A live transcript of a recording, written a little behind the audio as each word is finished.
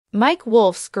Mike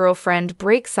Wolfe's girlfriend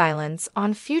breaks silence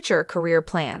on future career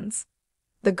plans.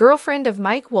 The girlfriend of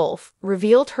Mike Wolfe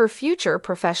revealed her future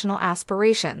professional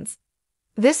aspirations.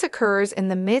 This occurs in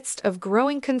the midst of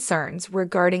growing concerns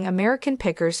regarding American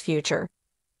Pickers' future.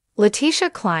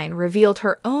 Leticia Klein revealed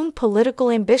her own political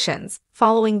ambitions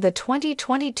following the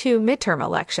 2022 midterm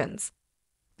elections.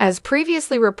 As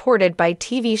previously reported by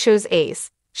TV show's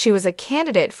Ace, she was a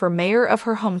candidate for mayor of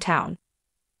her hometown.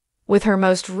 With her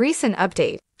most recent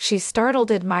update, she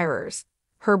startled admirers.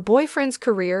 Her boyfriend's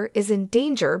career is in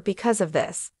danger because of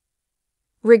this.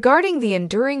 Regarding the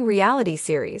enduring reality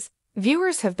series,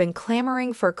 viewers have been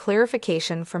clamoring for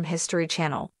clarification from History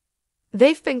Channel.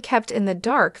 They've been kept in the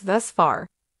dark thus far.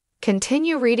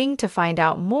 Continue reading to find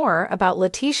out more about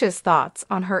Leticia's thoughts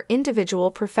on her individual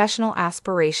professional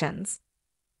aspirations.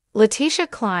 Leticia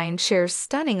Klein shares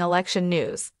stunning election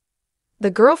news. The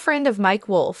girlfriend of Mike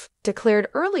Wolfe declared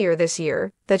earlier this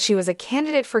year that she was a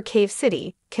candidate for Cave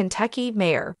City, Kentucky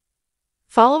mayor.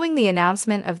 Following the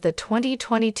announcement of the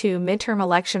 2022 midterm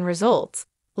election results,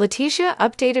 Leticia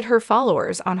updated her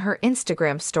followers on her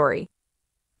Instagram story.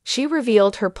 She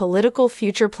revealed her political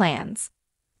future plans.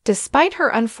 Despite her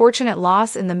unfortunate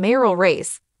loss in the mayoral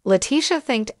race, Leticia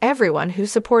thanked everyone who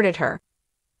supported her.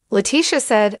 Leticia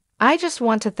said, "I just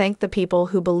want to thank the people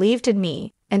who believed in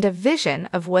me and a vision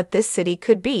of what this city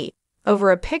could be,"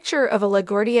 over a picture of a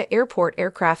LaGuardia Airport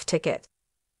aircraft ticket.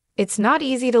 "It's not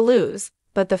easy to lose,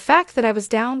 but the fact that I was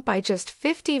down by just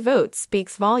 50 votes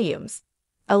speaks volumes.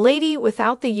 A lady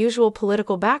without the usual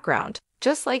political background,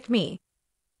 just like me.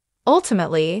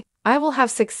 Ultimately, I will have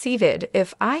succeeded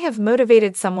if I have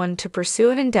motivated someone to pursue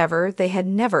an endeavor they had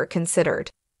never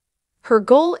considered." Her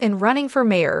goal in running for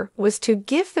mayor was to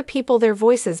give the people their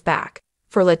voices back.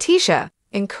 For Leticia,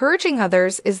 encouraging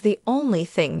others is the only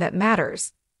thing that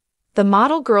matters. The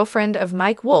model girlfriend of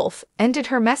Mike Wolfe ended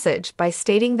her message by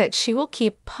stating that she will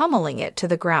keep pummeling it to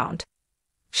the ground.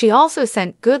 She also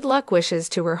sent good luck wishes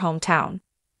to her hometown.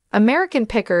 American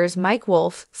Pickers' Mike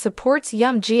Wolfe supports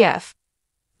Yum GF.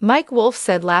 Mike Wolfe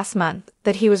said last month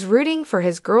that he was rooting for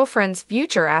his girlfriend's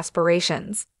future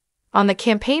aspirations. On the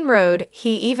campaign road,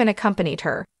 he even accompanied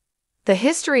her. The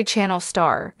History Channel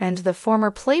star and the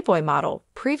former Playboy model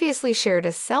previously shared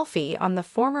a selfie on the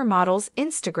former model's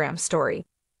Instagram story.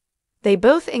 They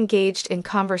both engaged in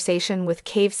conversation with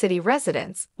Cave City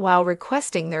residents while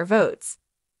requesting their votes.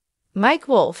 Mike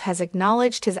Wolfe has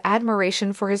acknowledged his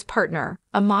admiration for his partner,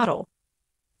 a model.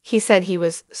 He said he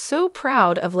was so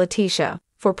proud of Leticia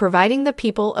for providing the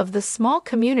people of the small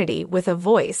community with a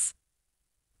voice.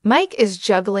 Mike is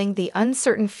juggling the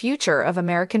uncertain future of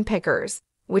American Pickers,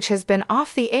 which has been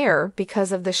off the air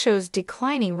because of the show's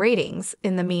declining ratings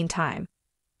in the meantime.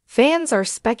 Fans are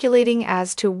speculating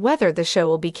as to whether the show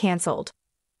will be canceled.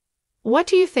 What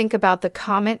do you think about the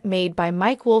comment made by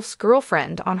Mike Wolfe's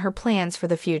girlfriend on her plans for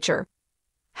the future?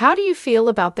 How do you feel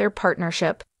about their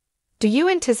partnership? Do you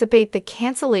anticipate the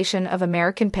cancellation of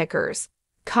American Pickers?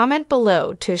 Comment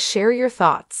below to share your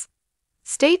thoughts.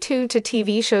 Stay tuned to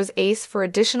TV show's Ace for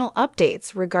additional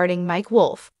updates regarding Mike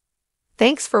Wolfe.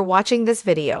 Thanks for watching this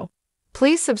video.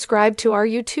 Please subscribe to our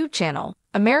YouTube channel,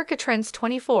 America Trends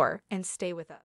 24, and stay with us.